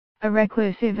A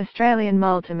reclusive Australian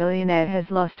multimillionaire has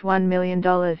lost $1 million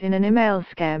in an email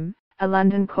scam, a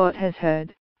London court has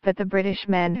heard, but the British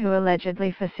man who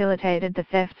allegedly facilitated the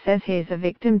theft says he is a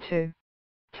victim too.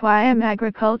 TWIM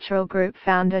Agricultural Group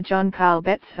founder John Carl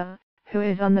Betzer, who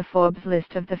is on the Forbes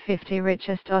list of the 50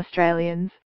 richest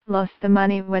Australians, lost the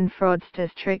money when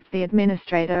fraudsters tricked the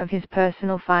administrator of his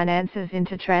personal finances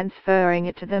into transferring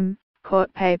it to them,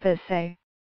 court papers say.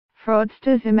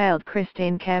 Fraudsters emailed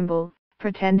Christine Campbell,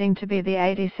 pretending to be the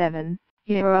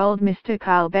 87-year-old Mr.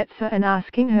 Carl Betzer and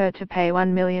asking her to pay $1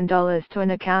 million to an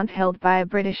account held by a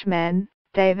British man,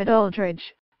 David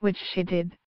Aldridge, which she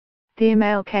did. The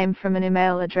email came from an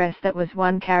email address that was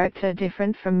one character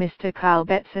different from Mr. Carl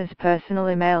Betzer's personal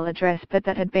email address, but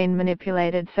that had been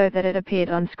manipulated so that it appeared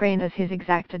on screen as his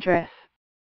exact address.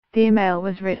 The email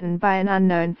was written by an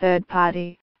unknown third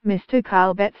party, Mr.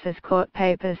 Carl Betzer's court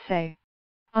papers say.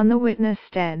 On the witness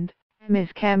stand, Ms.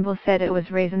 Campbell said it was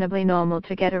reasonably normal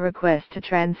to get a request to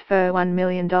transfer $1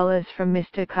 million from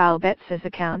Mr. Carl Betzer's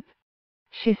account.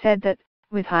 She said that,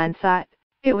 with hindsight,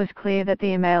 it was clear that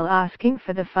the email asking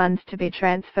for the funds to be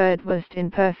transferred was in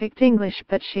perfect English,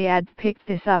 but she had picked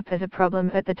this up as a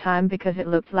problem at the time because it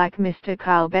looked like Mr.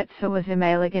 Carl Betzer was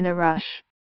emailing in a rush.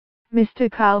 Mr.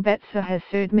 Carl Betzer has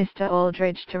sued Mr.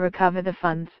 Aldridge to recover the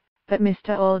funds, but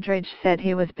Mr. Aldridge said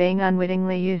he was being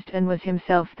unwittingly used and was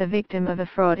himself the victim of a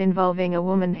fraud involving a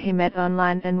woman he met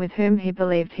online and with whom he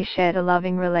believed he shared a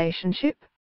loving relationship.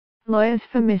 Lawyers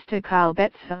for Mr. Carl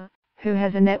Betzer, who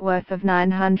has a net worth of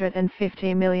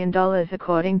 $950 million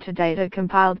according to data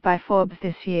compiled by Forbes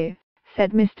this year,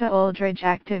 said Mr. Aldridge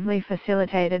actively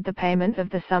facilitated the payment of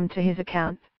the sum to his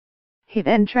account. He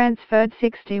then transferred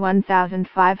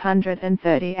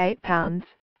 £61,538,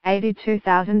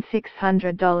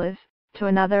 $82,600, to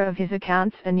another of his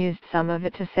accounts and used some of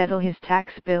it to settle his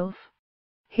tax bills.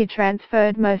 He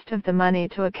transferred most of the money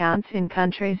to accounts in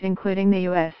countries including the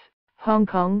US, Hong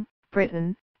Kong,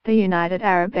 Britain, the United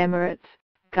Arab Emirates,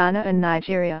 Ghana and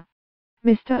Nigeria.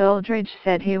 Mr. Aldridge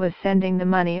said he was sending the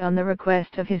money on the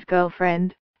request of his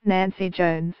girlfriend, Nancy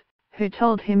Jones, who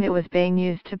told him it was being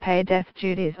used to pay death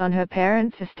duties on her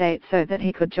parents' estate so that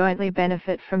he could jointly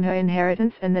benefit from her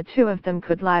inheritance and the two of them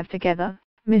could live together,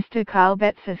 Mr. Carl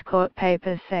Betzer's court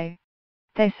papers say.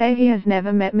 They say he has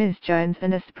never met Ms. Jones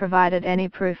and has provided any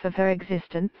proof of her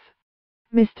existence.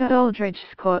 Mr.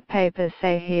 Aldridge's court papers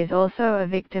say he is also a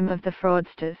victim of the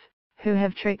fraudsters, who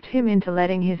have tricked him into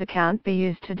letting his account be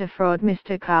used to defraud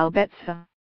Mr. Carl Betzer.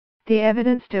 The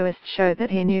evidence does show that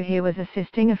he knew he was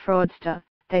assisting a fraudster,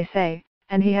 they say,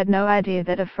 and he had no idea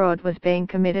that a fraud was being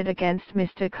committed against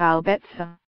Mr. Carl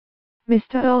Betzer.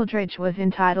 Mr. Aldridge was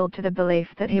entitled to the belief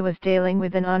that he was dealing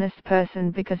with an honest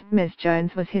person because Ms.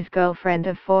 Jones was his girlfriend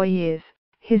of 4 years,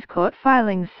 his court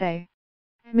filings say.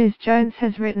 Ms. Jones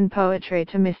has written poetry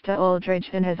to Mr. Aldridge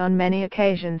and has on many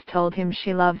occasions told him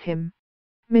she loves him.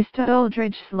 Mr.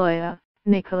 Aldridge's lawyer,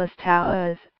 Nicholas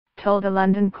Towers, told a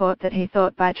London court that he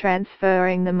thought by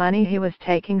transferring the money he was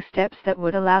taking steps that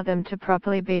would allow them to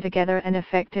properly be together and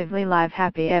effectively live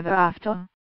happy ever after.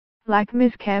 Like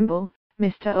Ms. Campbell,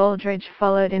 Mr. Aldridge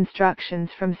followed instructions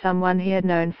from someone he had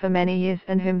known for many years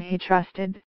and whom he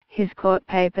trusted, his court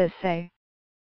papers say.